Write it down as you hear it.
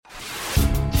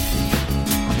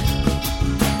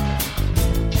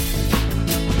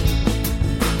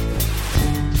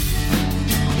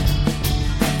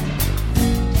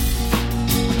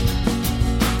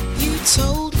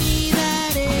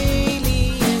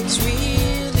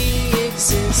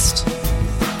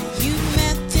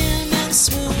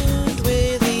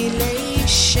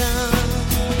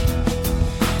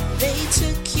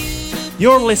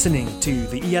You're listening to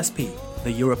the ESP,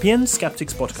 the European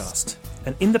Skeptics Podcast,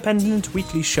 an independent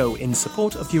weekly show in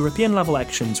support of European-level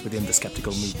actions within the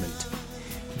skeptical movement.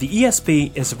 The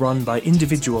ESP is run by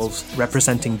individuals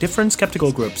representing different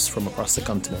skeptical groups from across the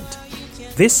continent.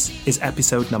 This is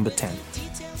episode number 10.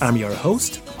 I'm your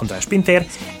host, András Pintér,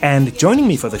 and joining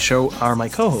me for the show are my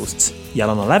co-hosts,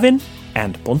 Jelena Levin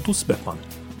and Pontus Böckman.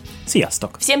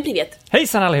 Sziasztok! Всем привет!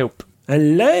 Hejsan allihop!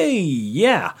 Hello!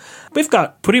 Yeah, we've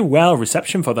got pretty well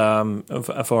reception for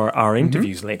our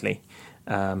interviews lately.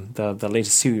 The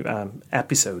latest two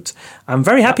episodes. I'm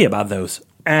very happy about those.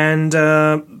 And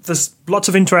there's lots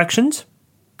of interactions.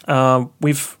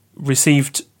 We've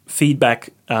received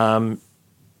feedback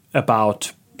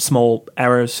about small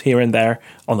errors here and there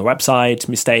on the website,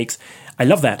 mistakes. I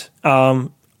love that.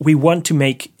 We want to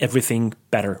make everything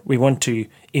better. We want to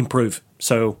improve.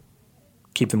 So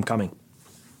keep them coming.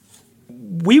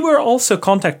 We were also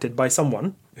contacted by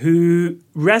someone who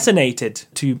resonated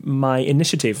to my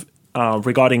initiative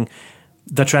regarding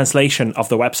the translation of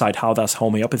the website, How Does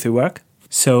Homeopathy Work?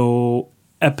 So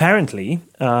apparently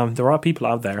there are people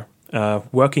out there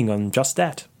working on just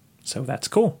that. So that's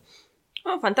cool.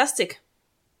 Oh, fantastic.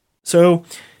 So,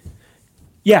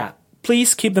 yeah,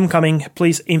 please keep them coming.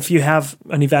 Please, if you have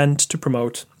an event to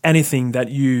promote, anything that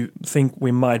you think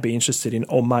we might be interested in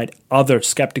or might other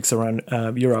skeptics around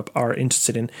Europe are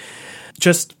interested in,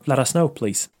 just let us know,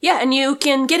 please. Yeah, and you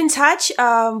can get in touch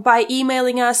by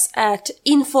emailing us at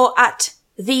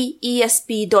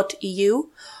info@theesp.eu,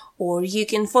 or you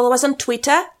can follow us on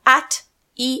Twitter at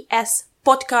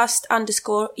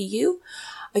espodcast_EU.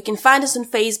 You can find us on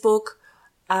Facebook,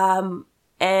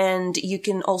 and you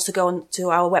can also go on to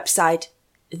our website,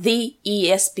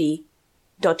 theesp.eu.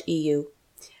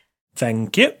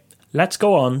 Thank you. Let's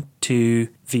go on to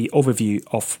the overview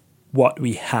of what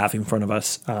we have in front of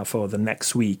us for the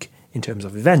next week in terms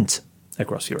of events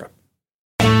across Europe.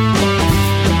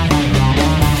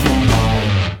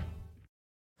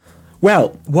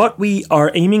 Well, what we are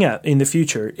aiming at in the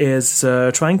future is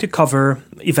trying to cover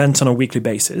events on a weekly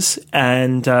basis,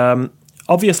 and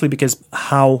obviously, because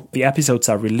how the episodes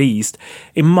are released,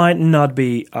 it might not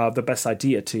be the best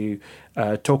idea to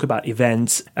talk about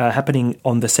events happening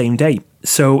on the same day.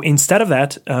 So instead of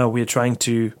that, we're trying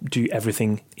to do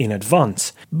everything in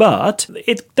advance. But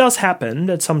it does happen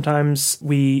that sometimes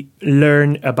we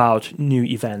learn about new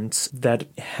events that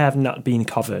have not been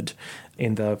covered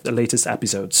in the latest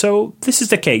episode. So this is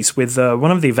the case with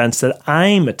one of the events that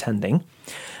I'm attending.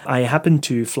 I happened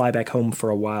to fly back home for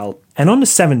a while. And on the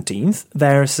 17th,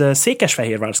 there's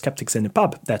Székesfehérvár Skeptics in the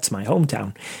Pub. That's my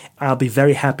hometown. I'll be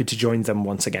very happy to join them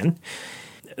once again.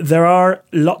 There are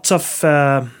lots of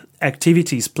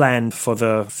activities planned for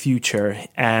the future,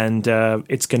 and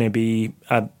it's going to be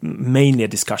mainly a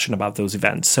discussion about those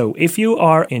events. So if you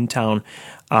are in town,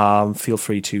 feel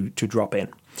free to drop in.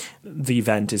 The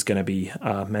event is going to be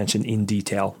mentioned in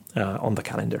detail on the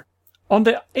calendar. On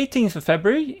the 18th of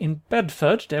February in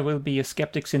Bedford, there will be a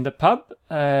Skeptics in the Pub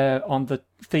on the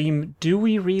theme, Do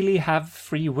We Really Have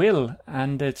Free Will?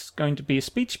 And it's going to be a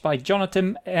speech by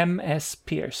Jonathan M.S.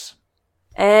 Pierce.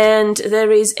 And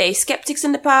there is a Skeptics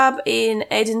in the Pub in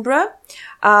Edinburgh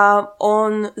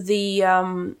on the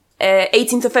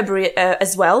 18th of February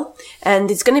as well.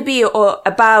 And it's going to be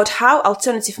about how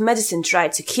alternative medicine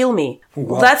tried to kill me. Wow.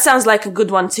 Well, that sounds like a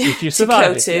good one to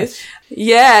go to. Yes.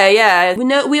 Yeah.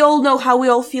 We all know how we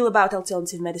all feel about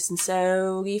alternative medicine.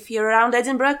 So if you're around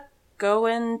Edinburgh, go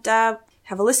and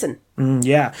have a listen.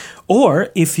 Yeah. Or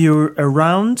if you're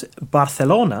around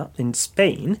Barcelona in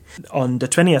Spain on the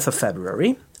 20th of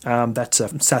February, that's a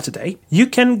Saturday, you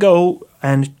can go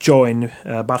and join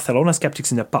Barcelona Skeptics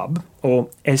in the Pub, or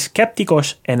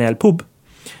Escépticos en el Pub.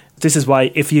 This is why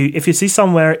if you see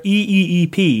somewhere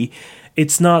EEEP,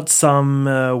 it's not some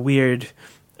weird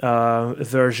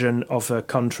version of a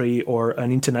country or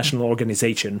an international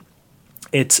organization.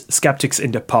 It's Skeptics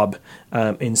in the Pub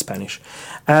in Spanish.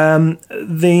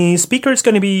 The speaker is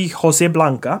going to be José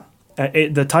Blanca.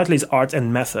 The title is Art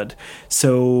and Method.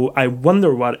 So I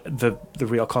wonder what the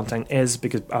real content is,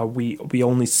 because we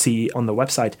only see on the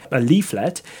website a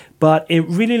leaflet, but it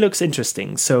really looks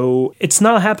interesting. So it's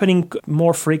now happening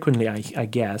more frequently, I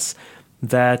guess,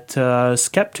 that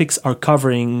skeptics are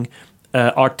covering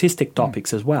artistic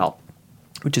topics as well,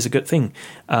 which is a good thing.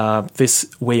 This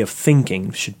way of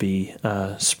thinking should be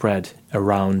spread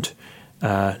around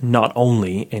not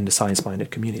only in the science-minded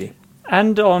community.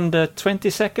 And on the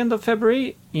 22nd of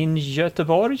February in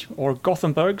Göteborg, or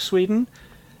Gothenburg, Sweden,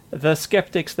 the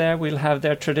skeptics there will have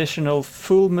their traditional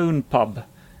full moon pub,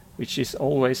 which is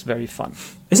always very fun.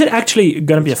 Is it actually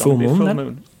going to be a full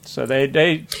moon? So they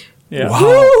Yeah.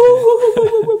 Wow.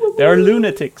 They're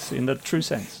lunatics in the true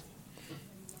sense.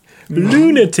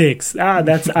 Lunatics!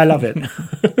 I love it.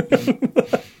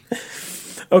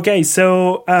 Okay,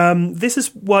 so this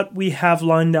is what we have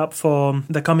lined up for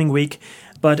the coming week,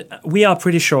 but we are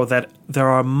pretty sure that there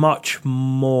are much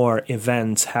more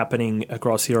events happening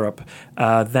across Europe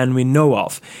than we know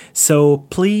of. So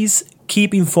please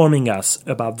keep informing us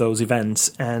about those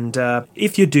events, and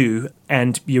if you do,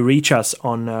 and you reach us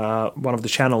on one of the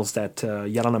channels that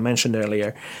Jelena mentioned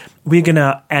earlier, we're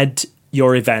gonna add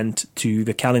your event to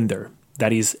the calendar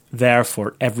that is there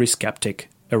for every skeptic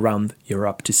around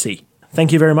Europe to see.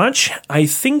 Thank you very much. I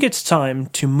think it's time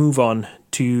to move on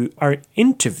to our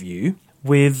interview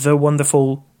with the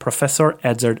wonderful Professor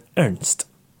Edzard Ernst.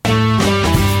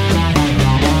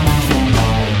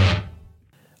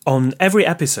 On every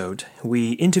episode,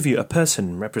 we interview a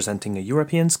person representing a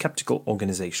European skeptical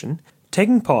organization,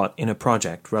 taking part in a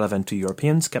project relevant to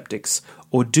European skeptics,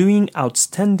 or doing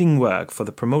outstanding work for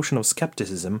the promotion of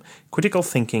skepticism, critical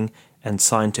thinking, and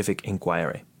scientific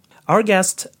inquiry. Our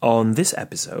guest on this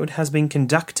episode has been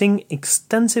conducting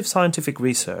extensive scientific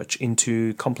research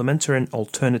into complementary and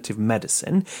alternative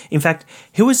medicine. In fact,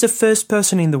 he was the first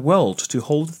person in the world to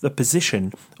hold the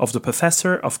position of the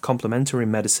Professor of Complementary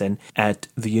Medicine at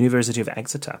the University of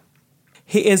Exeter.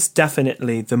 He is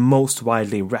definitely the most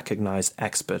widely recognized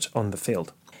expert on the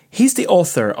field. He's the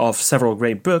author of several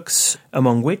great books,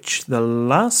 among which the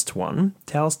last one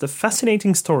tells the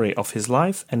fascinating story of his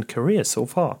life and career so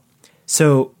far.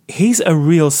 So he's a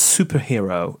real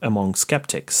superhero among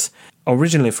skeptics,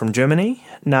 originally from Germany,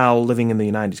 now living in the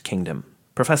United Kingdom.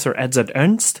 Professor Edzard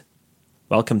Ernst,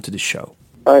 welcome to the show.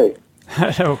 Hi.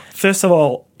 Hello. First of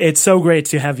all, it's so great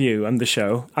to have you on the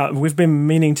show. We've been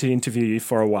meaning to interview you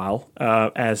for a while,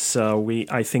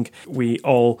 I think we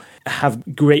all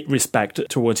have great respect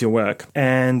towards your work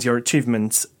and your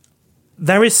achievements.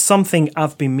 There is something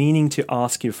I've been meaning to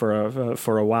ask you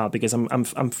for a while, because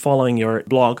I'm following your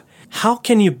blog. How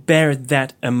can you bear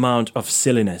that amount of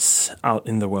silliness out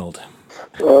in the world?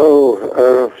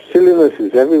 Silliness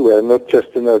is everywhere, not just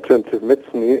in alternative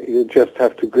medicine. You just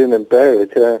have to grin and bear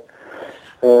it.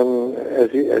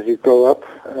 As you grow up,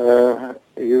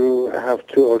 you have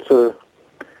to also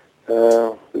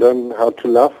learn how to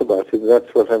laugh about it.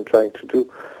 That's what I'm trying to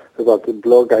do about the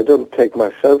blog. I don't take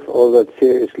myself all that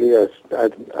seriously.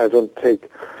 I don't take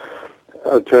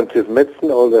alternative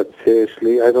medicine all that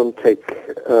seriously.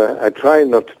 I try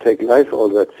not to take life all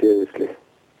that seriously.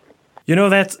 You know,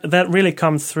 that really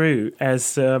comes through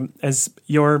as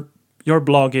your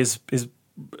blog is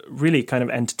really kind of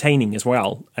entertaining as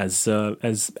well as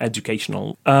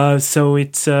educational. So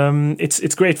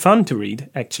it's great fun to read,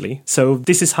 actually. So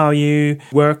this is how you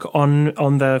work on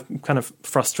the kind of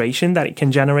frustration that it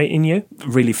can generate in you,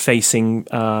 really facing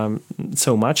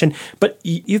so much. But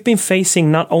you've been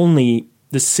facing not only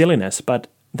the silliness, but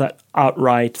the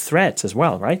outright threats as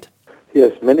well, right?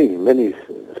 Yes, many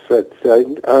threats.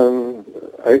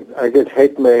 I get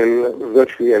hate mail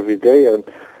virtually every day, and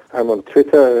I'm on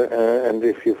Twitter, and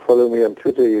if you follow me on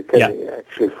Twitter, you can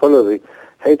actually follow the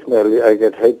hate mail. I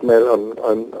get hate mail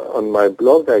on my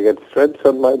blog. I get threats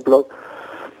on my blog,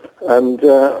 and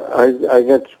I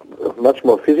get much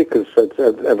more physical threats.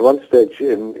 At one stage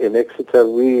in Exeter,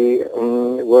 we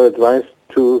were advised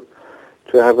to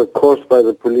have a course by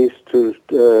the police to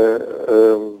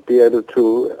be able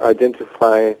to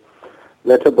identify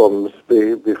letter bombs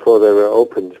before they were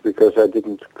opened, because I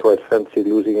didn't quite fancy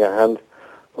losing a hand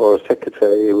or a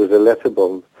secretary. It was a letter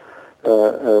bomb,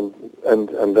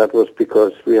 and that was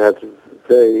because we had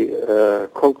very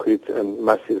concrete and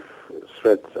massive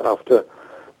threats after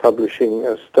publishing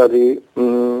a study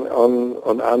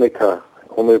on arnica,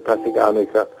 homeopathic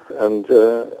arnica, and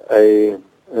a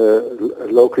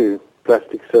local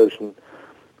plastic surgeon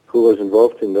who was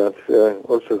involved in that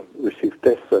also received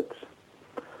death threats.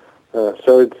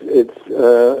 So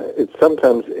it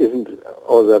sometimes isn't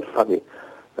all that funny.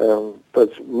 But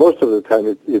most of the time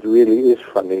it really is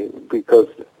funny, because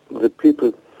the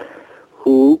people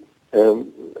who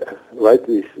write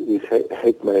these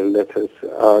hate mail letters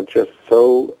are just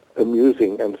so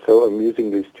amusing and so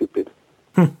amusingly stupid.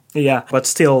 Yeah, but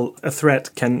still a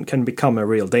threat can become a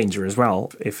real danger as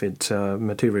well if it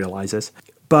materializes.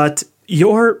 But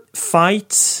your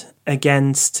fight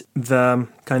against the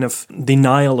kind of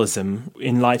denialism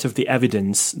in light of the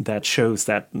evidence that shows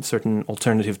that certain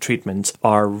alternative treatments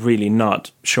are really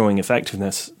not showing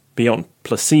effectiveness beyond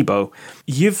placebo,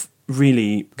 you've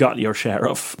really got your share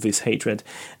of this hatred.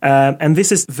 And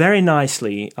this is very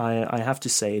nicely, I have to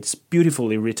say, it's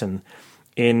beautifully written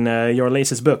in your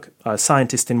latest book,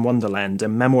 Scientist in Wonderland, a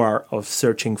memoir of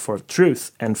searching for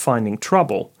truth and finding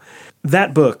trouble.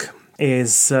 That book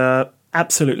is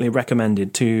absolutely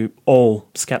recommended to all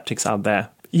skeptics out there.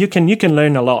 You can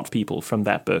learn a lot, people, from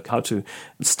that book, how to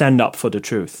stand up for the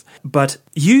truth. But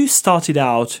you started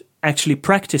out actually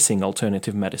practicing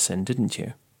alternative medicine, didn't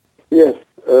you? Yes.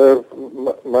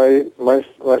 My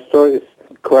story is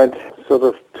quite sort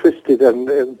of twisted, and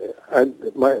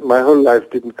my whole life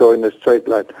didn't go in a straight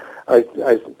line. As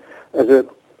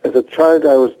a child,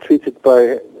 I was treated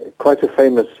by quite a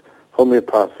famous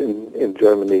homeopath in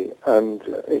Germany, and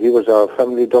he was our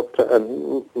family doctor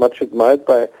and much admired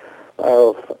by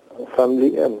our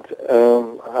family, and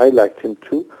I liked him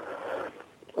too.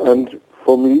 And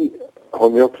for me,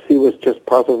 homeopathy was just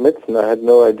part of medicine. I had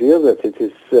no idea that it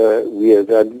is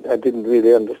weird. I didn't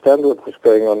really understand what was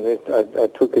going on. I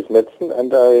took his medicine,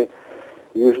 and I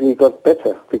usually got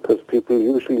better, because people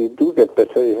usually do get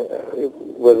better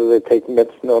whether they take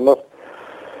medicine or not.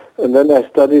 And then I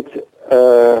studied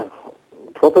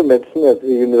proper medicine at the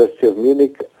University of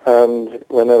Munich, and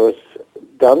when I was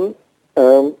done,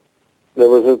 there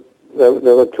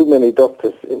were too many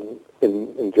doctors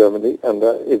in Germany, and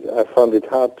I found it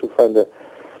hard to find a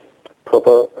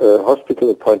proper hospital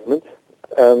appointment,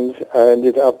 and I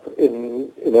ended up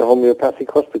in a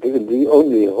homeopathic hospital, in the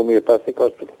only homeopathic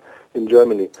hospital in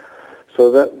Germany.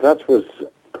 So that was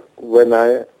when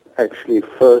I actually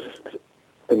first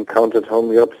encountered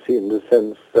homeopathy, in the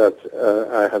sense that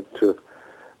I had to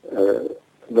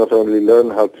not only learn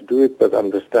how to do it, but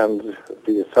understand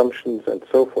the assumptions and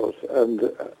so forth.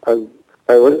 And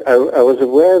I was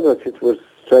aware that it was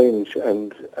strange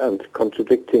and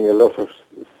contradicting a lot of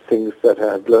things that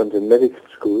I had learned in medical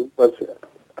school, but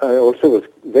I also was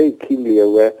very keenly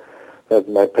aware that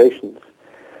my patients,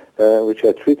 which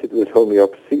I treated with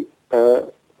homeopathy,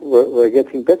 were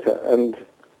getting better. And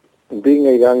being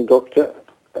a young doctor,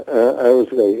 I was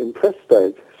very impressed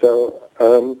by it. So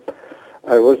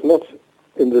I was not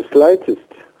in the slightest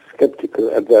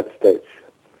skeptical at that stage.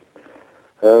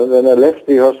 Then I left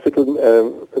the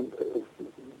hospital,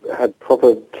 had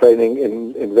proper training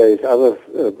in various other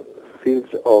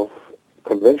fields of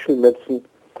conventional medicine,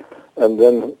 and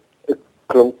then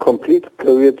a complete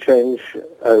career change.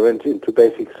 I went into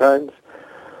basic science.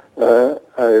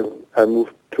 I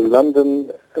moved to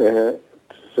London, to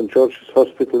St. George's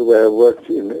Hospital, where I worked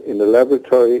in a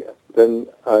laboratory. Then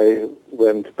I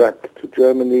went back to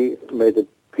Germany, made a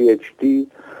PhD,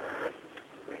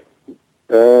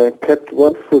 kept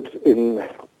one foot in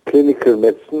clinical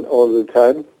medicine all the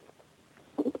time,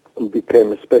 and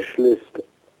became a specialist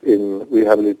in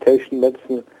rehabilitation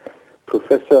medicine,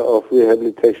 professor of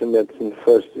rehabilitation medicine,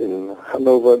 first in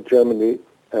Hanover, Germany,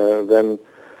 then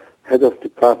head of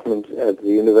department at the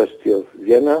University of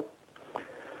Vienna.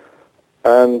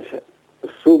 And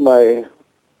through my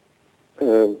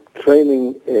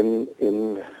training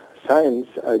in science,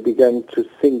 I began to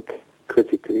think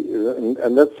critically,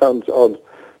 and that sounds odd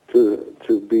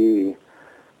to be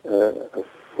a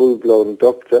full-blown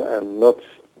doctor and not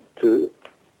to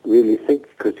really think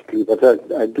critically, but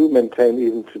I do maintain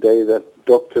even today that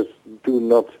doctors do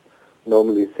not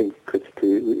normally think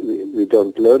critically. We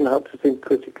don't learn how to think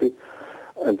critically,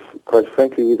 and quite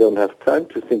frankly, we don't have time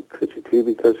to think critically,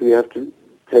 because we have to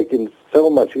take in so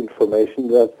much information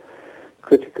that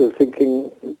critical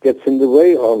thinking gets in the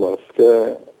way almost.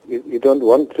 You don't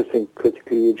want to think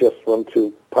critically, you just want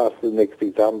to pass the next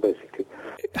exam, basically.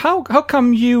 How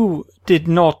come you did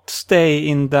not stay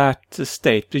in that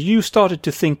state? You started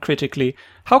to think critically.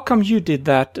 How come you did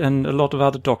that and a lot of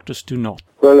other doctors do not?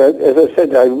 Well, as I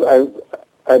said,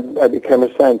 I became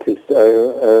a scientist.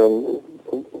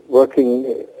 Working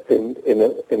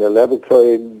in a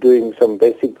laboratory, doing some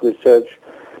basic research,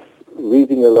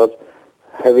 reading a lot,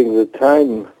 having the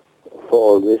time for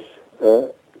all this.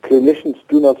 Clinicians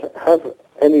do not have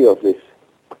any of this.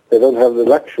 They don't have the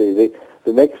luxury.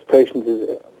 The next patient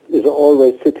is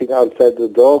always sitting outside the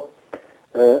door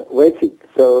waiting.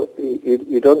 So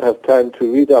you don't have time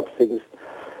to read up things,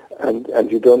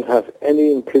 and you don't have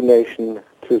any inclination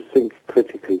to think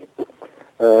critically.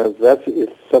 That is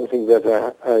something that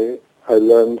I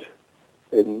learned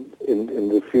in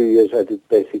the few years I did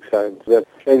basic science. That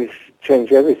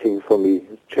changed everything for me.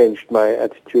 It changed my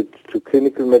attitude to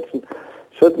clinical medicine,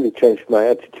 certainly changed my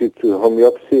attitude to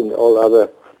homeopathy and all other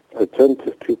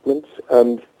alternative treatments.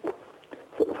 And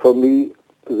for me,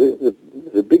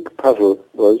 the big puzzle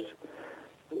was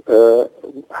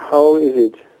how is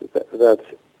it that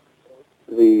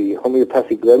the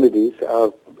homeopathic remedies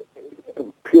are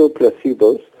pure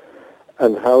placebos,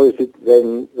 and how is it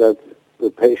then that the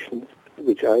patients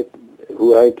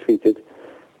who I treated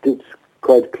did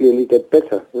quite clearly get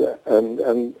better?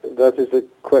 And that is a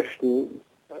question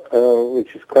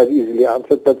which is quite easily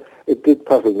answered, but it did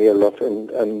puzzle me a lot, and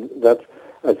that,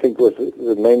 I think, was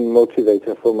the main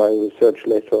motivator for my research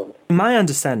later on. My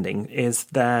understanding is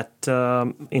that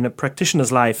in a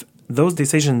practitioner's life, those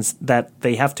decisions that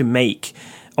they have to make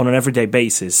on an everyday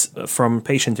basis from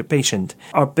patient to patient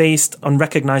are based on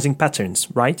recognizing patterns,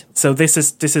 right? So this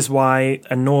is why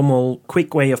a normal,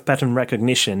 quick way of pattern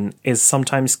recognition is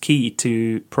sometimes key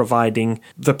to providing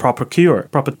the proper cure,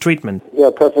 proper treatment. Yeah,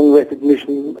 pattern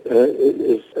recognition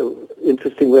is an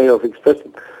interesting way of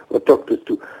expressing what doctors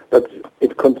do, but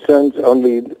it concerns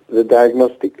only the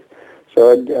diagnostic.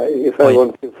 So if I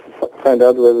want to find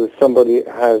out whether somebody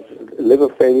has liver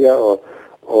failure or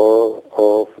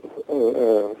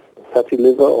fatty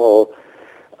liver or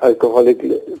alcoholic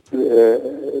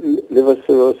liver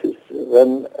cirrhosis,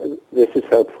 then this is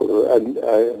helpful. And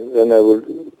then I will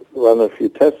run a few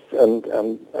tests, and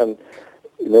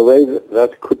in a way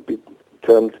that could be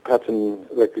termed pattern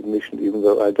recognition, even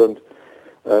though I don't.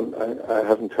 I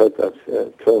haven't heard that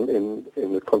term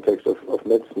in the context of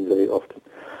medicine very often.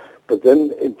 But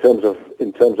then, in terms of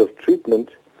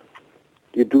treatment,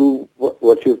 you do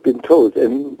what you've been told.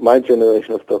 And my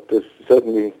generation of doctors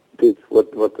certainly did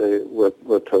what they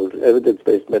were told.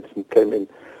 Evidence-based medicine came in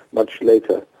much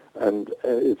later, and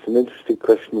it's an interesting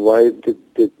question: why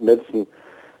did medicine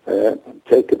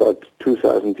take about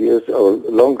 2,000 years or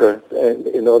longer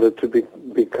in order to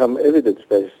become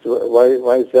evidence-based?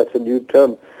 Why is that a new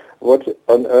term? What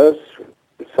on earth,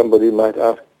 somebody might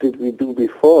ask, did we do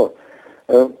before?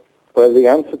 Well, the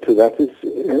answer to that is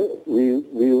we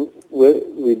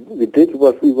did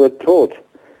what we were taught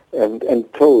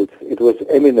and told. It was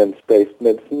eminence-based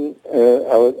medicine.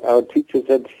 Our teachers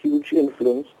had huge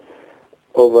influence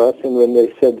over us, and when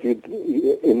they said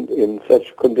in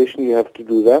such condition you have to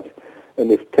do that, and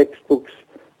if textbooks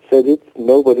said it,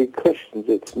 nobody questions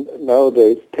it.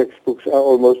 Nowadays, textbooks are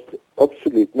almost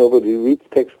obsolete. Nobody reads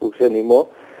textbooks anymore.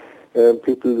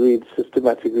 People read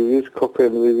systematic reviews,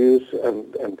 Cochrane reviews,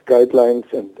 and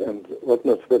guidelines and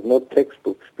whatnot, but not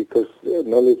textbooks, because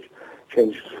knowledge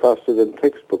changes faster than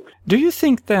textbooks. Do you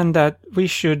think then that we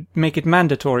should make it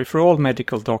mandatory for all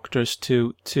medical doctors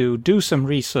to do some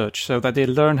research so that they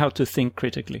learn how to think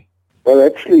critically? Well,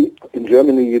 actually, in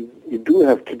Germany, you do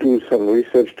have to do some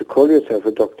research to call yourself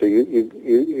a doctor.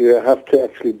 You have to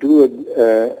actually do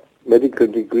a medical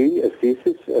degree, a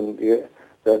thesis, and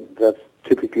that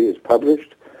typically is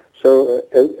published. So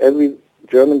every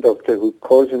German doctor who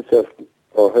calls himself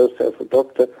or herself a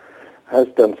doctor has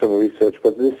done some research,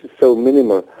 but this is so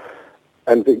minimal.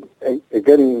 And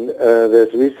again,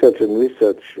 there's research and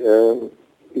research.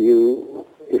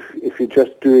 If you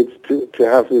just do it to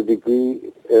have the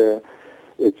degree,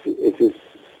 it is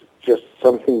just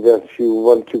something that you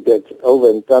want to get over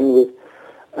and done with,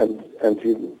 and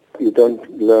you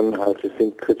don't learn how to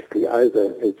think critically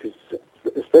either. It is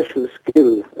a special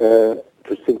skill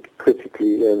to think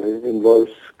critically, and it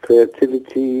involves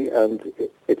creativity, and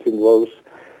it involves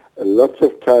lots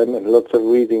of time and lots of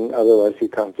reading, otherwise you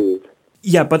can't do it.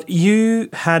 Yeah, but you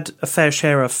had a fair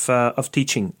share of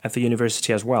teaching at the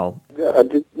university as well.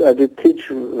 I did teach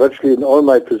virtually in all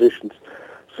my positions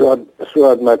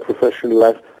throughout my professional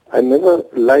life. I never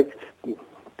liked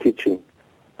teaching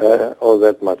all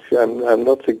that much. I'm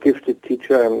not a gifted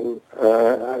teacher.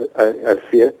 I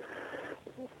fear,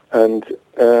 and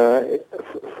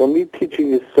for me,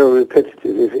 teaching is so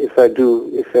repetitive. If I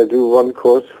do one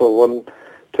course for one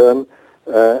term,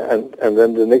 and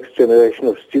then the next generation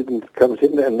of students comes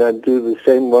in, and I do the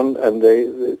same one, and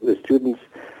the students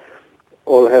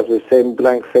all have the same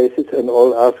blank faces and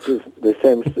all ask the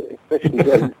same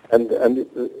questions. and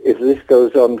if this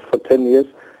goes on for 10 years,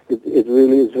 it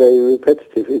really is very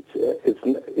repetitive.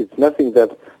 It's nothing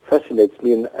that fascinates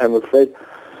me, and I'm afraid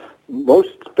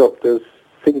most doctors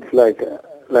think like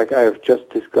I have just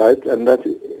described, and that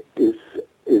is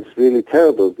really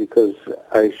terrible, because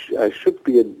I should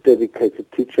be a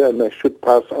dedicated teacher, and I should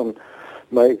pass on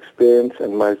my experience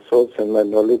and my thoughts and my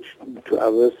knowledge to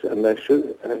others, and I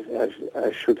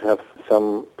should have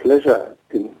some pleasure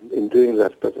in doing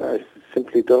that, but I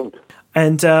simply don't.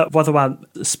 And what about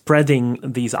spreading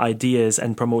these ideas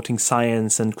and promoting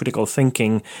science and critical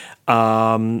thinking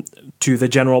to the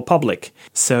general public?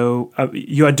 So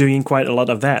you are doing quite a lot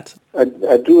of that.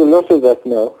 I do a lot of that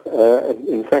now.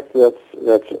 In fact,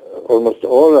 that's almost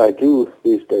all I do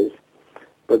these days.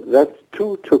 But that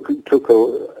too took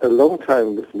a long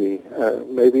time with me.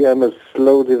 Maybe I'm a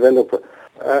slow developer.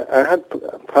 I had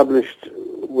published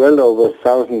well over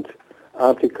 1,000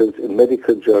 articles in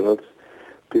medical journals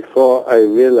before I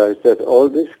realized that all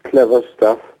this clever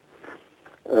stuff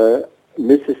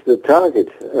misses the target,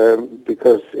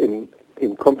 because in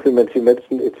in complementary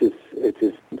medicine, it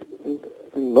is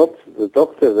not the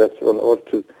doctor that one ought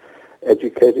to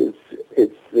educate.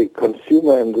 It's the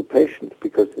consumer and the patient,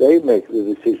 because they make the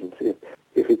decisions.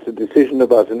 If it's a decision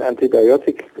about an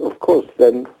antibiotic, of course,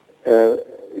 then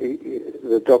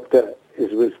the doctor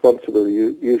is responsible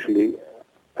usually,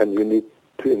 and you need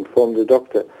to inform the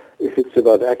doctor. If it's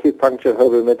about acupuncture,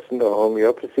 herbal medicine, or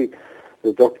homeopathy,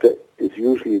 the doctor is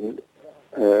usually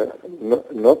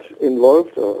not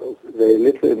involved, or very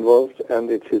little involved, and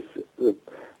it is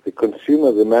the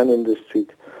consumer, the man in the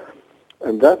street.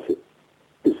 And that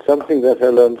is something that I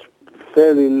learned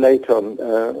fairly late on.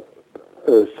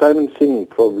 Simon Singh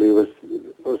probably was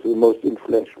the most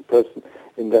influential person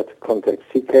in that context.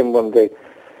 He came one day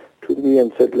to me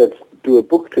and said, "Let's do a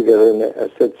book together." And I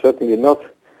said, "Certainly not,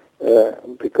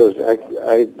 because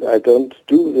I don't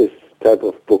do this type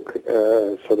of book,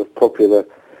 sort of popular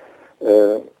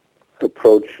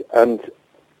approach." And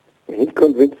he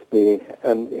convinced me,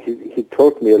 and he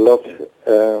taught me a lot.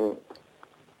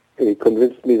 He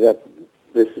convinced me that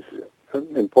this is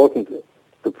an important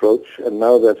approach, and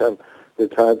now that I'm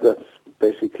retired, that's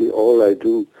basically all I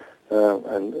do,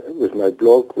 and with my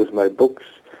blog, with my books,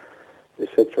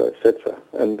 etc.,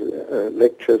 and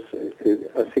lectures.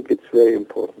 I think it's very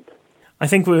important. I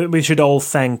think we should all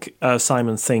thank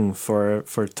Simon Singh for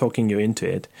talking you into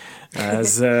it.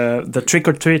 As the Trick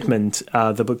or Treatment,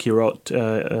 the book you wrote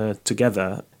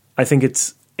together, I think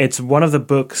it's one of the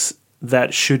books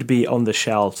that should be on the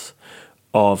shelves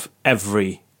of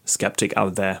every skeptic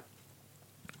out there,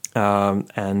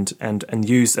 and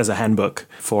used as a handbook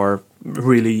for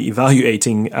really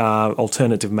evaluating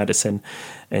alternative medicine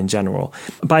in general.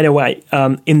 By the way,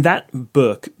 in that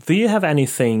book, do you have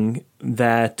anything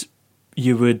that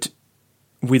you would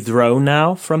withdraw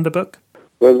now from the book?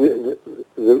 Well,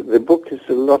 the book is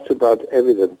a lot about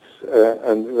evidence,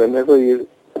 and whenever you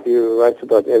write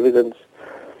about evidence,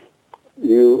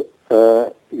 you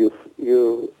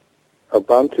are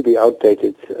bound to be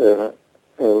outdated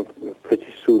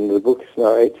pretty soon. The book is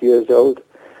now 8 years old,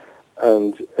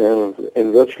 and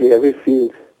in virtually every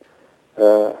field,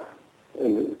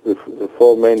 in the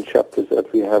four main chapters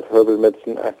that we have: herbal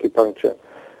medicine, acupuncture,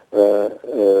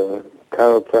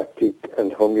 chiropractic,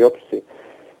 and homeopathy.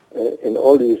 In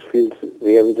all these fields,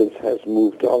 the evidence has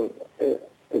moved on.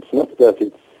 It's not that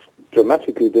it's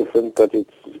dramatically different, but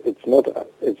it's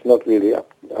not really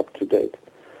up to date.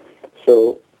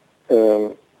 So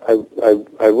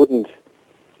I wouldn't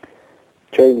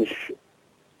change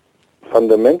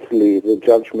fundamentally the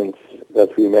judgments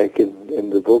that we make in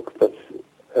the book, but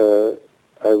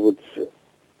I would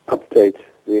update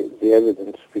the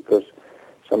evidence, because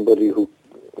somebody who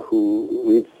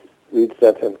reads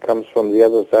that and comes from the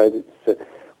other side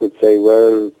would say,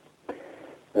 well,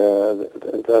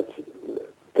 that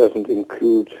doesn't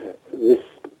include this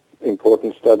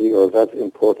important study or that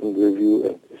important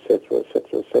review, etc.,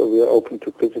 etc. So we are open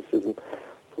to criticism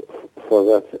for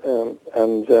that,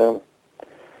 and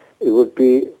it would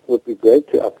be great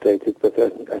to update it, but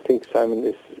I think Simon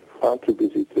is far too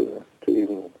busy to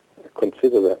even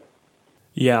consider that.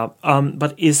 Yeah,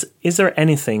 but is there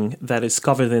anything that is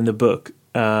covered in the book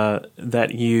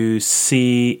that you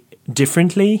see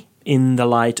differently in the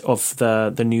light of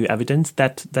the new evidence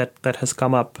that has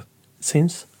come up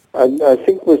since? I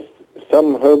think with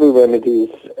some herbal remedies,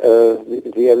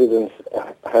 the evidence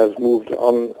has moved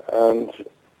on, and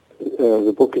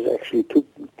the book is actually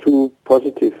too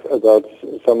positive about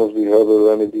some of the herbal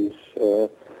remedies.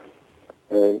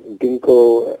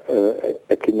 Ginkgo,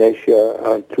 echinacea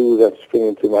are two that spring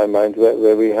into my mind,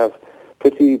 where we have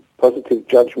pretty positive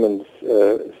judgments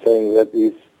saying that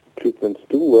these treatments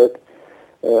do work.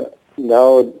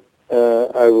 Now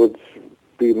I would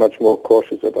be much more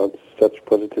cautious about such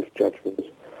positive judgments.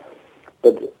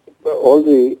 But all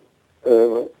the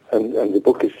and the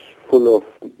book is full of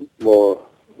more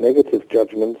negative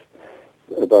judgments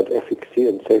about efficacy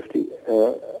and safety.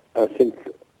 I think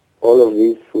all of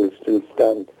these will still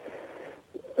stand.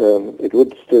 It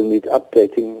would still need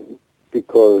updating,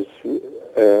 because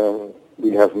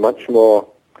we have much more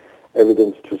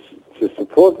evidence to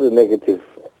support the negative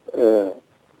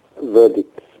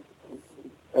verdicts,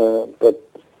 but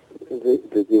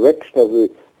the direction of the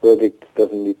verdict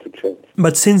doesn't need to change.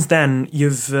 But since then,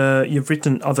 you've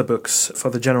written other books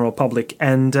for the general public,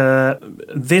 and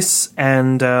this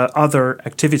and other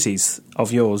activities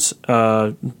of yours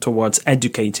towards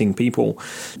educating people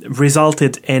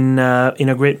resulted in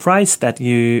a great prize that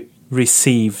you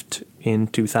received in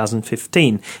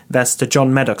 2015. That's the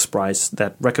John Maddox Prize,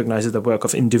 that recognizes the work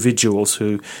of individuals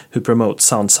who promote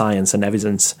sound science and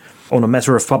evidence on a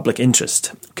matter of public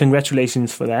interest.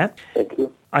 Congratulations for that. Thank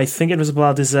you. I think it was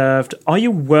well deserved. Are you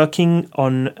working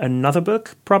on another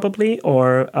book, probably,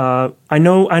 or I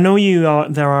know you are.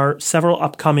 There are several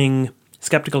upcoming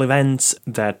skeptical events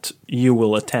that you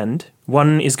will attend.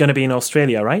 One is going to be in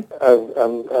Australia, right?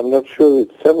 I'm not sure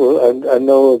it's several. I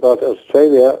know about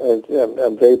Australia, and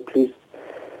I'm very pleased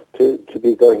to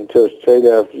be going to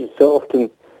Australia. I've so often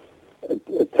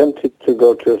attempted to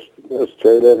go to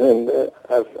Australia, and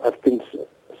I've been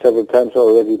several times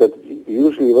already, but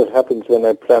usually what happens when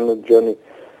I plan a journey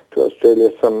to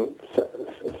Australia,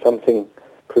 something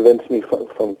prevents me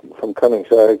from coming.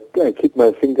 So I keep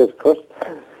my fingers crossed.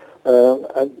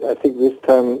 I think this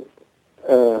time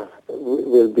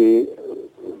will be.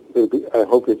 I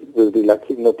hope it will be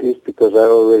lucky, not least because I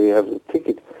already have a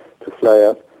ticket to fly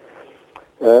out.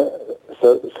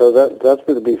 So that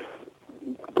will be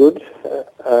good,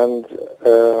 and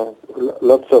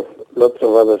lots of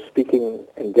other speaking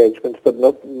engagements, but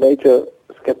not major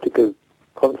skeptical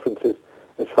conferences,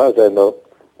 as far as I know.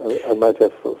 I might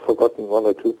have forgotten one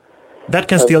or two. That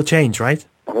can still change, right?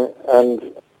 And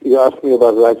you asked me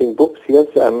about writing books. Yes,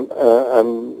 I'm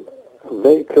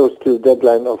very close to the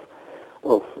deadline of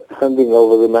handing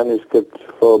over the manuscript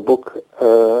for a book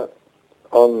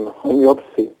on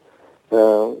homeopathy,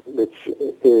 which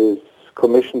is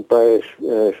commissioned by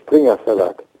Springer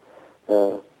Verlag.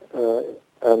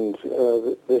 And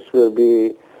this will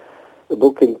be a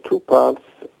book in two parts.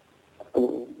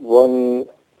 One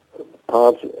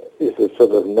part is a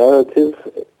sort of narrative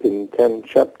in 10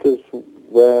 chapters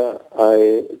where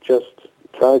I just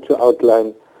try to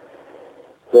outline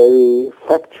very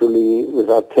factually,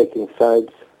 without taking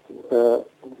sides,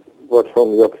 what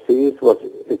homeopathy is, what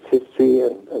its history,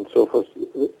 and so forth.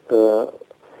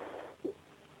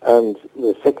 And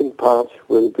the second part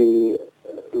will be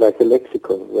like a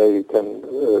lexicon, where you can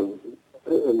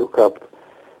look up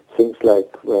things like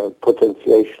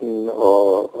potentiation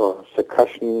or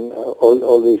succussion,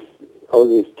 all these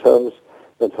terms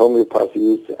that homeopaths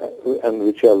use, and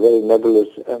which are very nebulous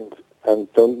and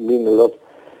don't mean a lot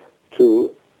to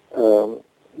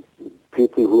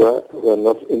people who are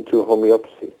not into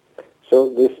homeopathy. So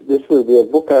this will be a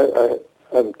book.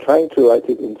 I'm trying to write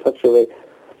it in such a way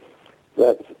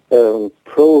that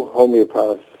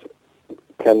pro-homeopaths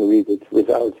can read it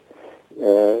without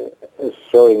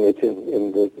showing it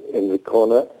in the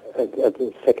corner at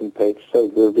the second page. So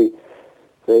it will be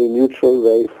very neutral,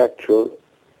 very factual.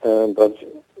 But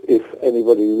if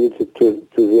anybody reads it to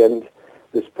the end,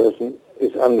 this person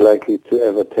is unlikely to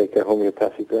ever take a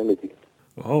homeopathic remedy.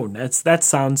 Oh, that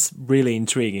sounds really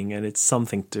intriguing, and it's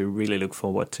something to really look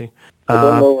forward to. I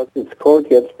don't know what it's called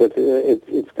yet, but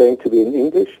it's going to be in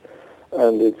English,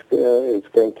 and it's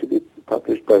going to be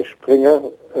published by Springer.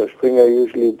 Springer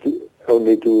usually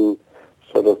only do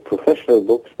sort of professional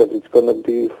books, but it's going to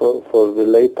be for the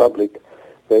lay public.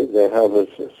 They have a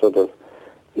sort of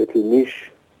little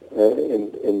niche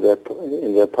in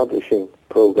their publishing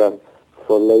program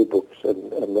for lay books,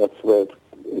 and that's where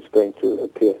it's going to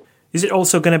appear. Is it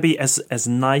also going to be as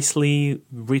nicely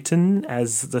written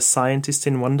as The Scientist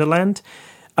in Wonderland?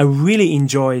 I really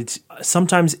enjoyed,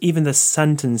 sometimes even the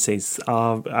sentences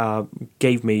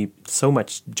gave me so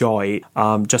much joy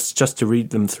just to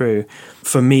read them through.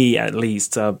 For me, at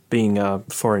least, being a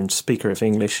foreign speaker of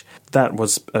English, that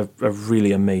was a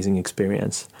really amazing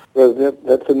experience. Well,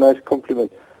 that's a nice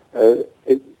compliment. That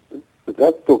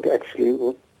book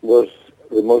actually was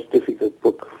the most difficult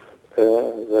book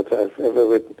that I've ever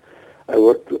written. I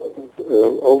worked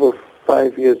over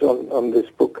 5 years on this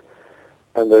book,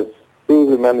 and I threw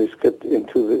the manuscript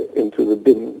into the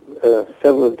bin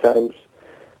several times.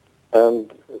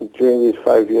 And during these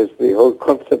 5 years, the whole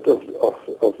concept of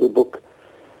the book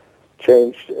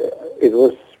changed. It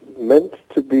was meant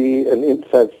to be an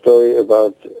inside story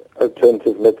about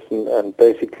alternative medicine and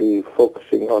basically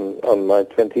focusing on my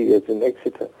 20 years in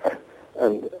Exeter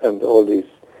and all these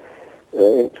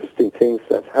interesting things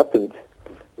that happened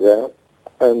there.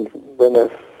 And when I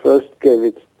first gave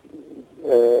it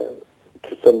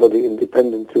to somebody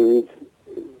independent to read,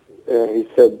 he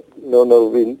said, "No,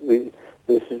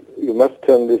 you must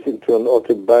turn this into an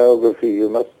autobiography. You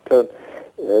must tell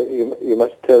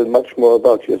much more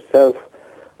about yourself."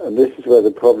 And this is where the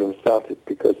problem started,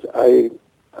 because I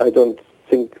don't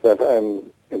think that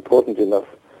I'm important enough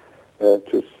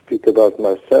to speak about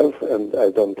myself, and I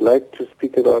don't like to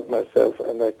speak about myself,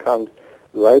 and I can't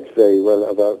write very well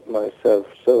about myself.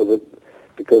 So that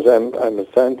because I'm a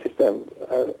scientist,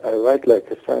 I write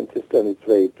like a scientist, and it's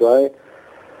very dry,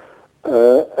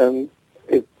 and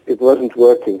it wasn't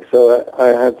working. So I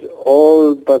had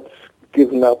all but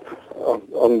given up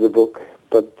on the book.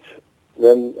 But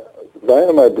then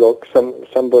via my blog,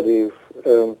 somebody,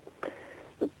 a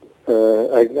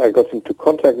I got into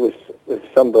contact with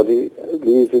somebody,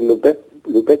 Louise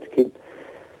Lubetkin,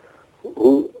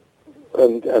 who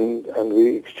and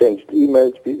we exchanged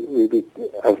emails.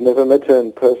 I've never met her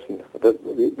in person, but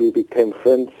we became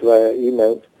friends via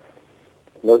emails.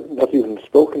 Not even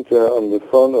spoken to her on the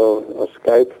phone or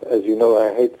Skype. As you know,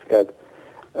 I hate Skype.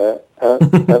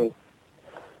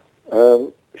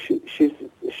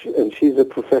 She's a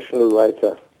professional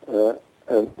writer,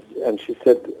 and she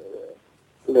said,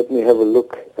 "Let me have a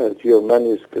look at your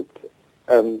manuscript,"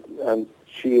 and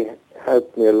she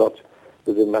helped me a lot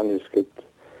with the manuscript.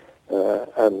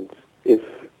 And if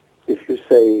you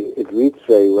say it reads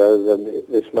very well, then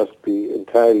this must be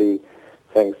entirely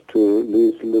thanks to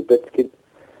Louise Lubetkin,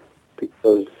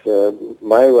 because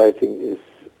my writing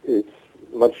is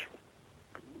much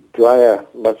drier,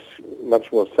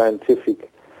 much more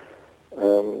scientific,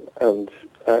 and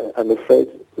I'm afraid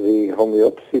the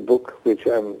homeopathy book, which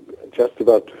I'm just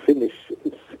about to finish,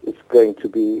 is going to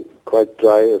be quite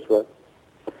dry as well.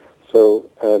 So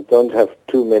don't have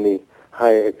too many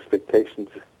high expectations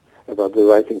about the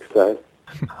writing style.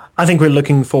 I think we're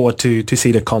looking forward to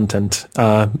see the content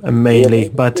mainly.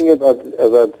 But the thing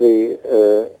about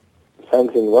the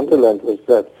Science in Wonderland was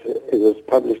that it was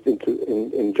published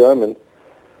in German,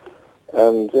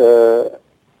 and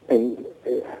in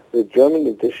the German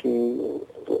edition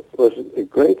was a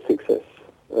great success.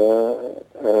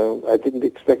 I didn't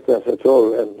expect that at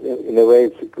all, and in a way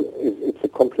it's a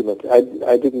compliment.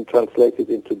 I didn't translate it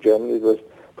into German. It was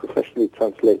professionally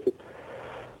translated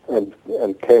and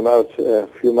came out a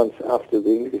few months after the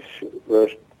English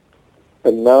version.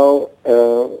 And now,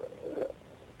 a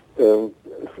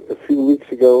few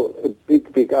weeks ago, a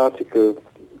big article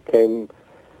came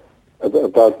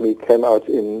out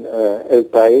in El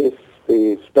País,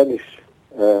 the Spanish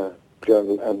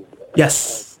journal, and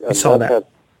yes, I saw that. Had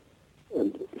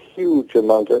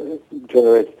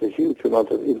generated a huge amount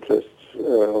of interest.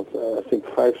 I think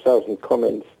 5,000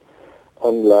 comments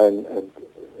online, and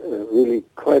really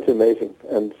quite amazing.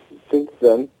 And since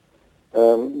then,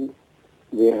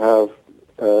 we have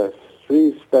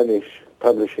 3 Spanish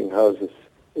publishing houses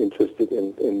interested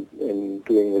in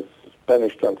doing this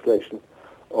Spanish translation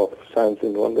of Science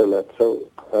in Wonderland. So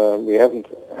we haven't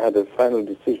had a final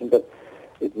decision, but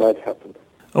it might happen.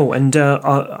 Oh, and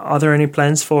are there any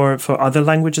plans for other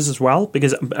languages as well?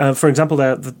 Because, for example,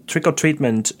 the Trick or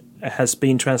Treatment has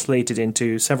been translated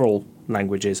into several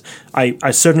languages.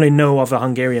 I certainly know of a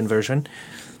Hungarian version.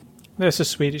 There's a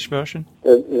Swedish version.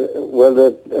 Well,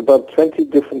 there are about 20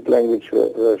 different language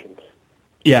versions.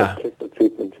 Yeah. Trick or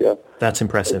Treatment, yeah. That's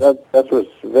impressive. That was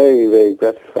very, very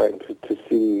gratifying to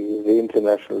see the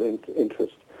international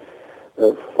interest.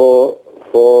 For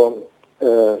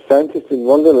Scientists in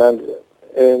Wonderland,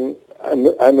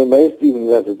 I'm amazed even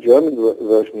that a German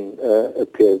version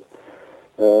appeared.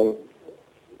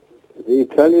 The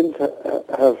Italians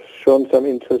have shown some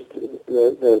interest.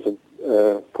 There's a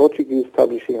Portuguese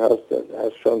publishing house that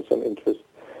has shown some interest.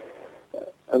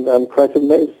 And I'm quite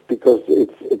amazed because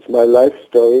it's my life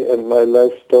story, and my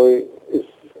life story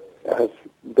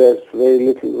bears very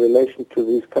little relation to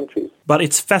these countries. But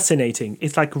it's fascinating.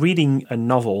 It's like reading a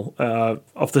novel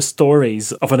of the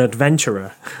stories of an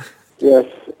adventurer. Yes,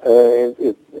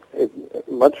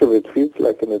 much of it feels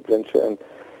like an adventure,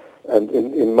 and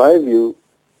in my view,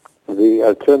 the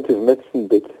alternative medicine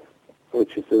bit,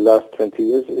 which is the last 20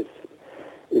 years, is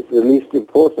the least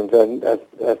important, and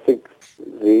I think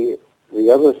the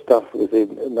other stuff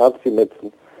within Nazi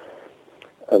medicine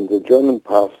and the German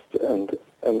past and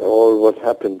all what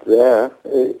happened there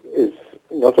is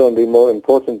not only more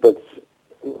important but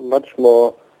much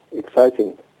more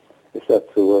exciting, if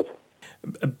that's the word.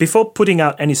 Before putting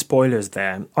out any spoilers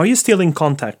there, are you still in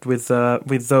contact with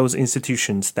those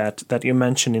institutions that you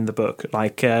mentioned in the book?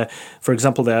 Like, for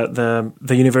example,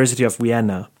 the University of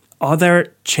Vienna. Are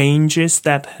there changes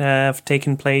that have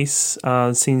taken place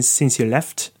since you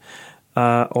left?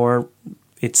 Or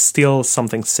it's still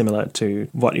something similar to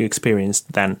what you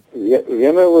experienced then?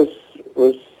 Vienna was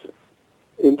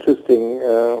interesting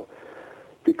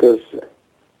because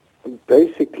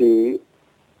basically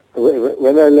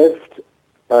when I left,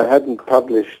 I hadn't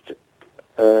published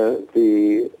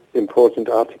the important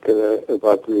article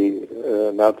about the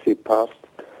Nazi past.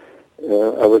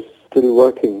 I was still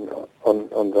working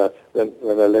on that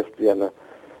when I left Vienna.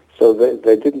 So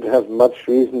they didn't have much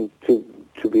reason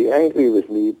to be angry with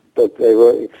me, but they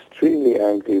were extremely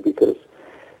angry because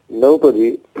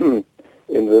nobody in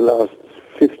the last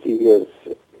 50 years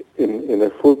in a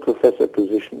full professor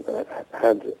position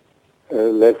had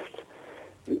left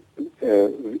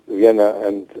Vienna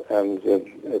and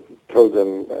told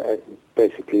them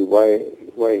basically why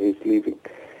he's leaving.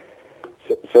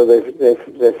 so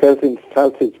they felt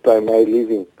insulted by my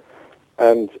leaving.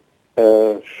 And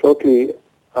shortly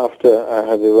after I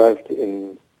had arrived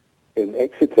in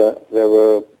Exeter, there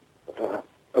were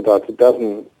about a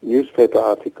dozen newspaper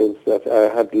articles that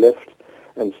I had left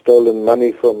and stolen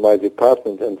money from my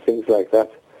department and things like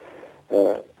that.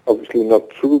 Obviously not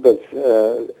true, but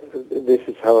this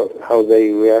is how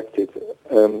they reacted.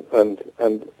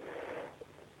 And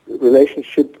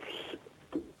relationships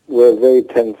were very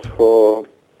tense for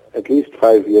at least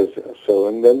 5 years or so.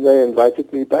 And then they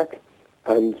invited me back.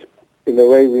 And in a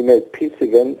way, we made peace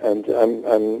again, and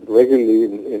I'm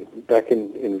regularly back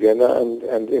in Vienna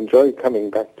and enjoy coming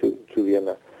back to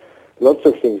Vienna. Lots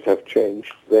of things have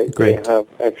changed. They have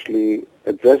actually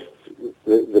addressed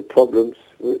the problems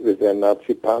with their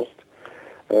Nazi past.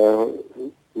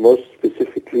 Most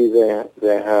specifically,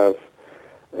 they have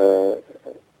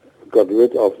got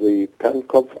rid of the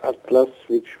Pernkopf Atlas,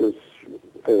 which was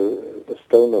a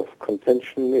stone of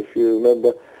contention, if you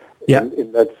remember. Yeah.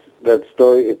 In that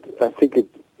story, I think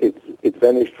it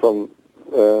vanished from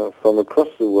across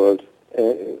the world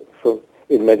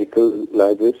in medical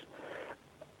libraries,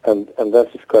 and that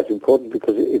is quite important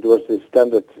because it was the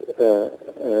standard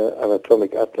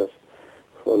anatomic atlas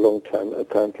for a long time.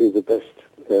 Apparently, the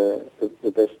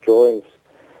best drawings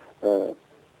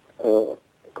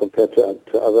compared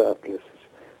to other atlases.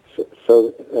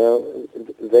 So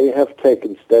they have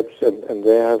taken steps and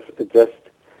they have addressed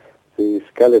the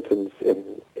skeletons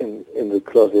in the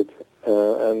closet,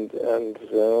 and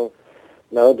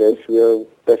nowadays we are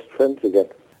best friends again.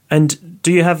 And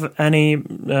do you have any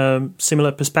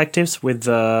similar perspectives with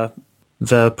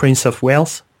the Prince of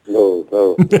Wales?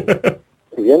 No.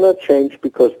 Vienna changed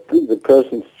because the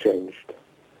persons changed.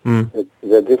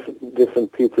 They're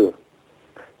different people.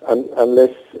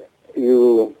 Unless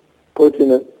you put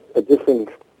in a different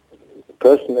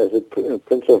person as a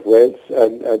Prince of Wales,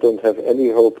 I don't have any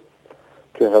hope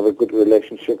to have a good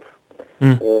relationship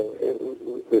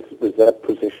with that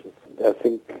position. I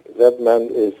think that man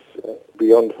is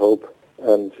beyond hope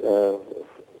and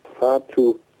far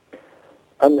too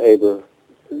unable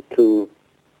to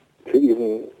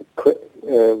even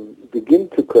begin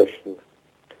to question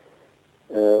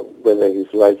whether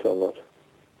he's right or not.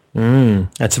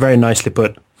 That's very nicely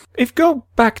put. If we go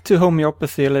back to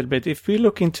homeopathy a little bit, if we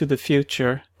look into the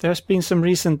future, there's been some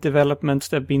recent developments.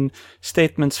 There have been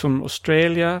statements from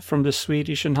Australia, from the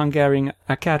Swedish and Hungarian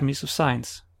Academies of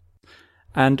Science.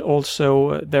 And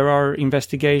also there are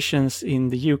investigations in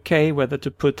the UK whether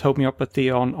to put homeopathy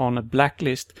on a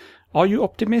blacklist. Are you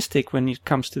optimistic when it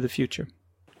comes to the future?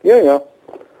 Yeah.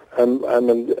 I'm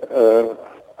an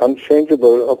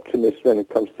unchangeable optimist when it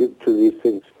comes to these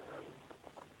things.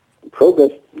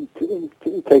 Progress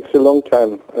takes a long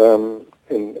time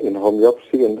in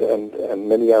homeopathy and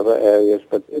many other areas,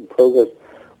 but progress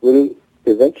will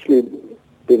eventually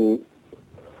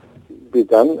be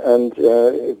done, and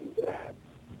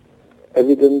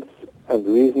evidence and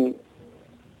reason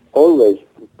always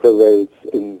prevails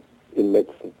in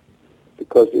medicine,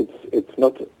 because it's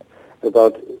not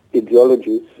about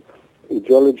ideologies.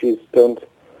 Ideologies don't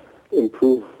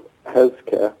improve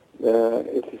healthcare.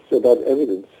 It is about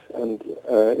evidence, and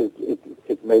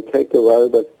it may take a while,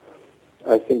 but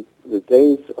I think the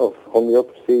days of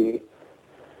homeopathy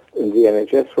in the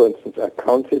NHS, for instance, are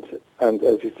counted, and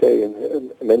as you say,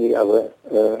 in many other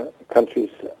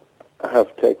countries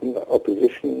have taken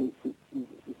opposition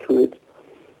to it.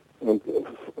 And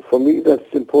for me,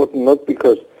 that's important, not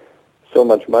because so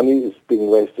much money is being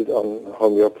wasted on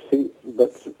homeopathy,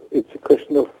 but it's a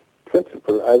question of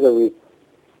principle. Either we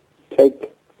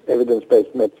take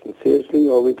evidence-based medicine seriously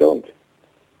or we don't.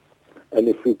 And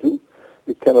if we do,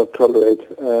 we cannot tolerate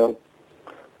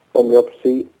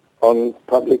homeopathy on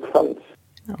public funds.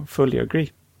 I fully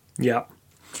agree. Yeah.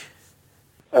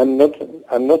 I'm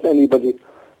not anybody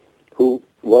who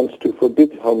wants to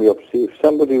forbid homeopathy. If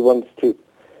somebody wants to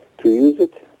use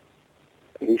it,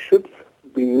 he should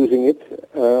be using it.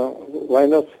 Why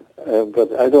not?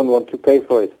 But I don't want to pay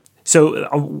for it. So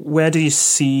where do you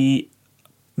see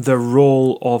the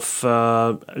role of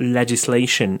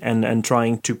legislation and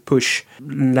trying to push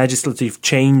legislative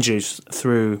changes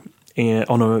through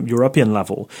on a European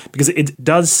level? Because it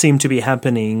does seem to be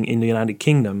happening in the United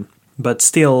Kingdom, but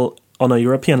still on a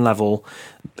European level,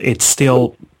 it's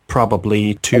still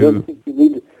probably too... I don't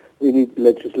think we need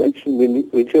legislation.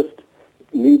 We just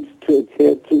need to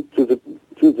adhere to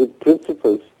the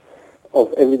principles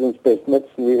of evidence-based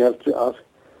medicine. We have to ask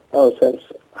ourselves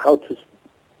how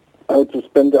to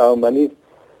spend our money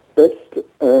best.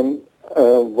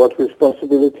 What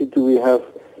responsibility do we have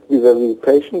vis-à-vis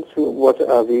patients? What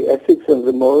are the ethics and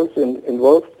the morals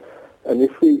involved? And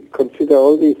if we consider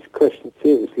all these questions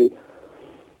seriously,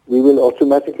 we will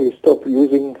automatically stop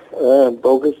using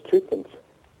bogus treatments.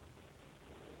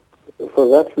 For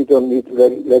that, we don't need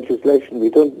legislation. We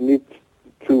don't need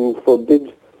to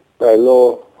forbid by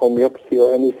law homeopathy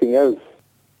or anything else.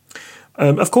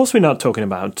 Of course, we're not talking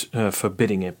about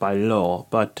forbidding it by law,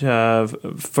 but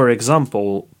for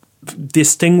example,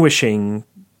 distinguishing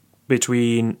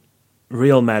between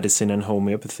real medicine and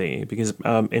homeopathy, because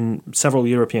in several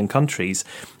European countries,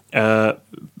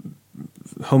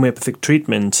 homeopathic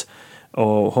treatment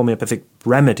or homeopathic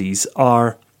remedies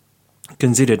are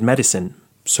considered medicine.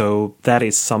 So that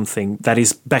is something that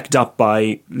is backed up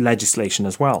by legislation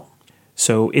as well.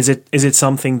 So is it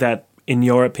something that, in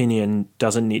your opinion,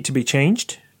 doesn't need to be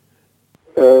changed?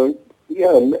 I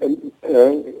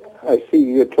see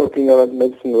you're talking about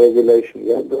medicine regulation.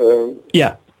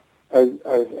 Yeah.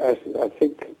 I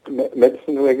think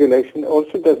medicine regulation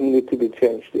also doesn't need to be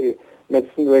changed.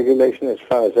 Medicine regulation, as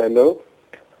far as I know,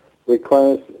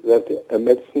 requires that a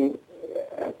medicine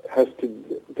has to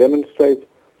demonstrate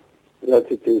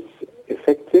that it is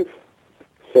effective,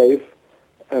 safe,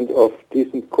 and of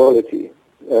decent quality.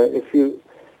 If you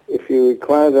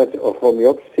require that of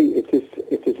homeopathy, it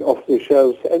is off the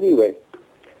shelves anyway.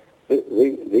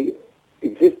 The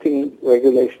existing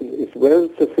regulation is well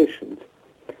sufficient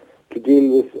to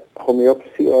deal with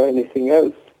homeopathy or anything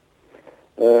else.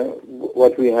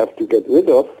 What we have to get rid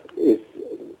of is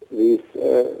these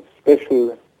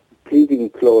special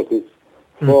pleading clauses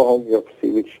for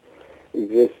homeopathy, which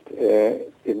exist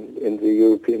in the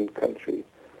European countries.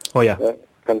 Oh yeah,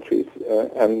 countries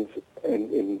and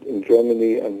in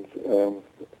Germany, and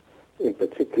in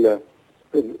particular,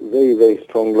 a very, very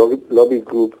strong lobby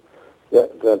group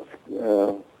that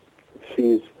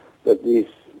sees that these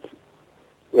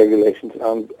regulations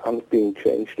aren't being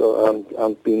changed or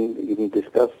aren't being even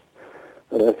discussed.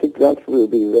 And I think that will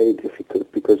be very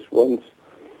difficult, because once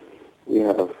we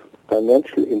have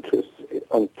financial interests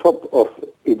on top of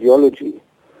ideology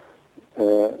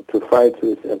to fight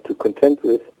with and to contend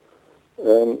with,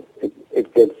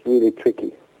 it gets really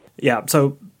tricky. Yeah,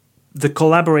 so the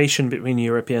collaboration between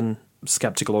European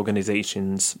skeptical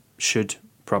organizations should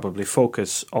probably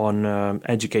focus on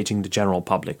educating the general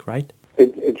public, right?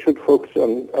 It should focus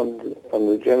on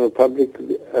the general public,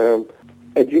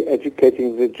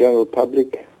 educating the general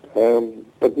public,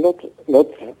 but not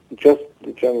just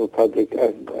the general public.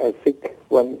 I think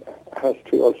one has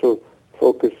to also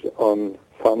focus on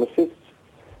pharmacists,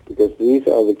 because these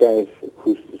are the guys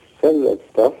who sell that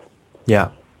stuff.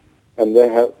 Yeah. And they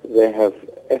have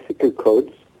ethical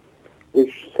codes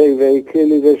which say very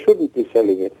clearly they shouldn't be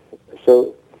selling it.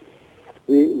 So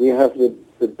we have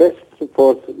the best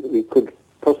support we could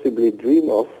possibly dream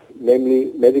of,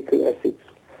 namely medical ethics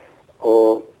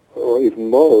or even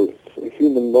morals,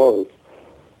 human morals.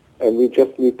 And we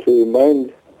just need to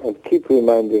remind and keep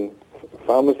reminding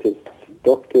pharmacists,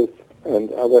 doctors,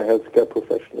 and other healthcare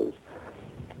professionals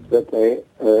that they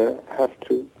have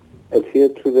to adhere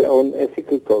to their own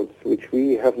ethical codes, which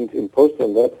we haven't imposed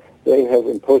on that. They have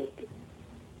imposed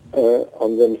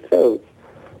on themselves.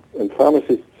 And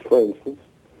pharmacists, for instance,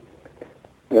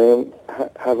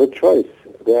 have a choice.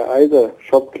 They're either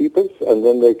shopkeepers, and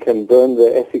then they can burn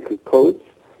their ethical codes,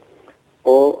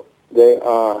 or they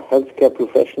are healthcare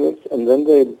professionals, and then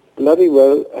they bloody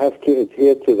well have to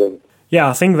adhere to them. Yeah,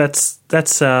 I think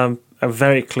that's a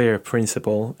very clear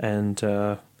principle, and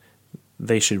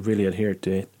they should really adhere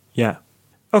to it. Yeah.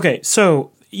 Okay,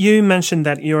 so you mentioned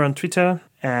that you're on Twitter,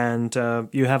 and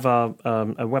you have a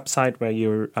website where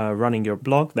you're running your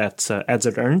blog. That's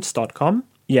edzardernst.com.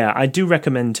 Yeah, I do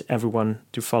recommend everyone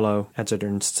to follow Edzard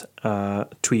Ernst's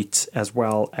tweets as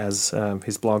well as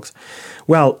his blogs.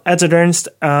 Well, Edzard Ernst,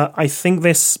 I think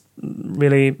this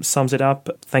really sums it up.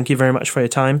 Thank you very much for your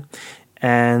time.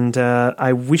 And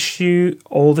I wish you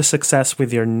all the success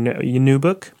with your new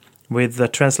book, with the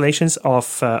translations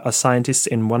of A Scientist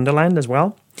in Wonderland as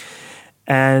well.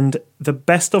 And the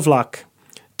best of luck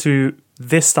to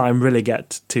this time really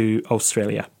get to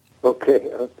Australia. Okay,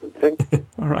 thank you.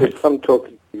 All right. It's fun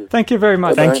talking to you. Thank you very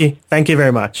much. Thank you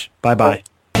very much. Bye-bye.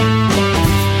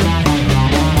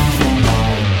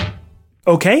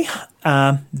 Okay,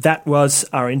 that was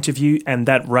our interview, and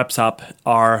that wraps up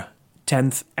our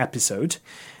 10th episode.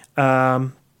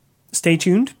 Stay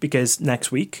tuned, because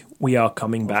next week we are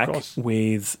coming back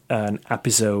with an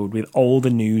episode with all the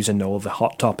news and all the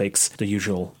hot topics, the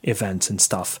usual events and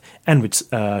stuff, and with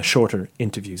shorter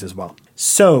interviews as well.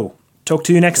 So, talk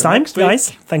to you next time,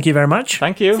 guys. Thank you very much.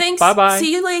 Thank you. Thanks. Bye-bye.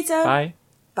 See you later. Bye.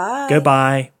 Bye.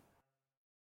 Goodbye.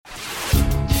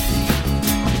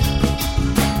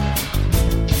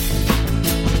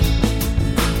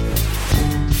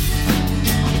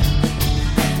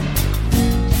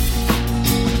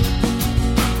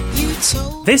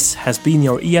 This has been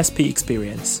your ESP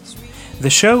experience. The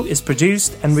show is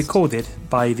produced and recorded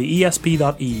by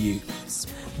TheESP.eu.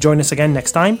 Join us again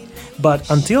next time, but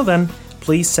until then,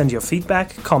 please send your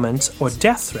feedback, comments, or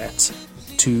death threats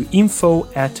to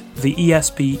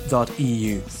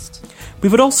info@theesp.eu. We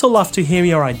would also love to hear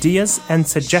your ideas and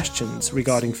suggestions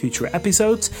regarding future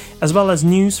episodes, as well as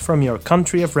news from your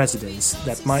country of residence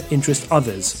that might interest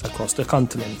others across the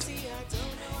continent.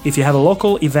 If you have a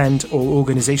local event or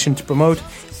organization to promote,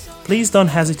 please don't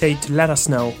hesitate to let us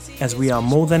know, as we are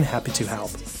more than happy to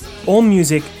help. All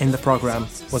music in the program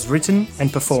was written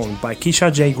and performed by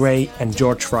Keisha J. Gray and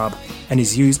George Schwab and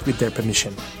is used with their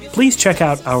permission. Please check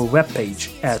out our webpage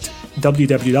at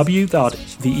www.theesp.eu,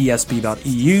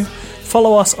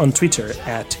 follow us on Twitter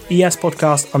at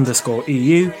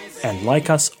espodcast_EU, and like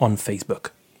us on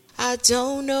Facebook. I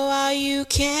don't know how you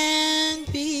can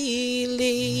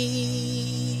believe.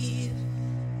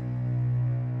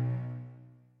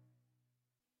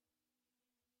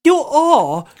 You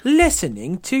are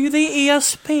listening to the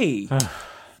ESP.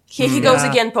 Here he goes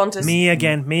again, Pontus. Me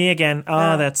again.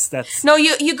 That's No,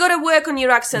 you gotta work on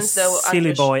your accents, though.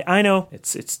 silly Arkush. boy. I know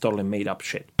it's totally made up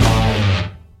shit.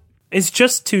 It's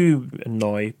just to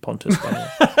annoy Pontus. By the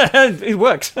way. It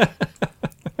works.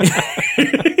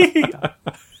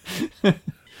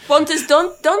 Pontus,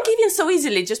 don't give in so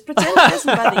easily. Just pretend it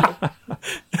doesn't bother you.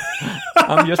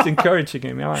 I'm just encouraging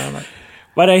him. Yeah,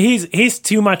 But he's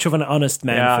too much of an honest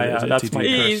man for that's to my do.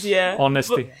 curse. He is, yeah.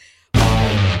 Honesty.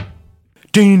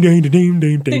 Ding, ding, ding, ding,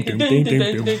 ding, ding, ding,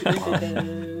 ding, ding.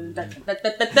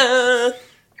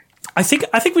 I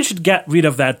think we should get rid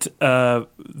of that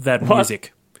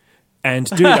music and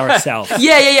do it ourselves.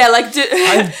 Yeah. Like do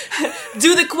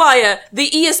the choir, the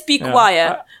ESP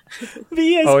choir.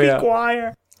 The ESP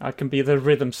choir. I can be the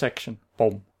rhythm section.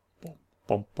 Boom, boom,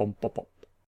 boom, boom, boom, boom.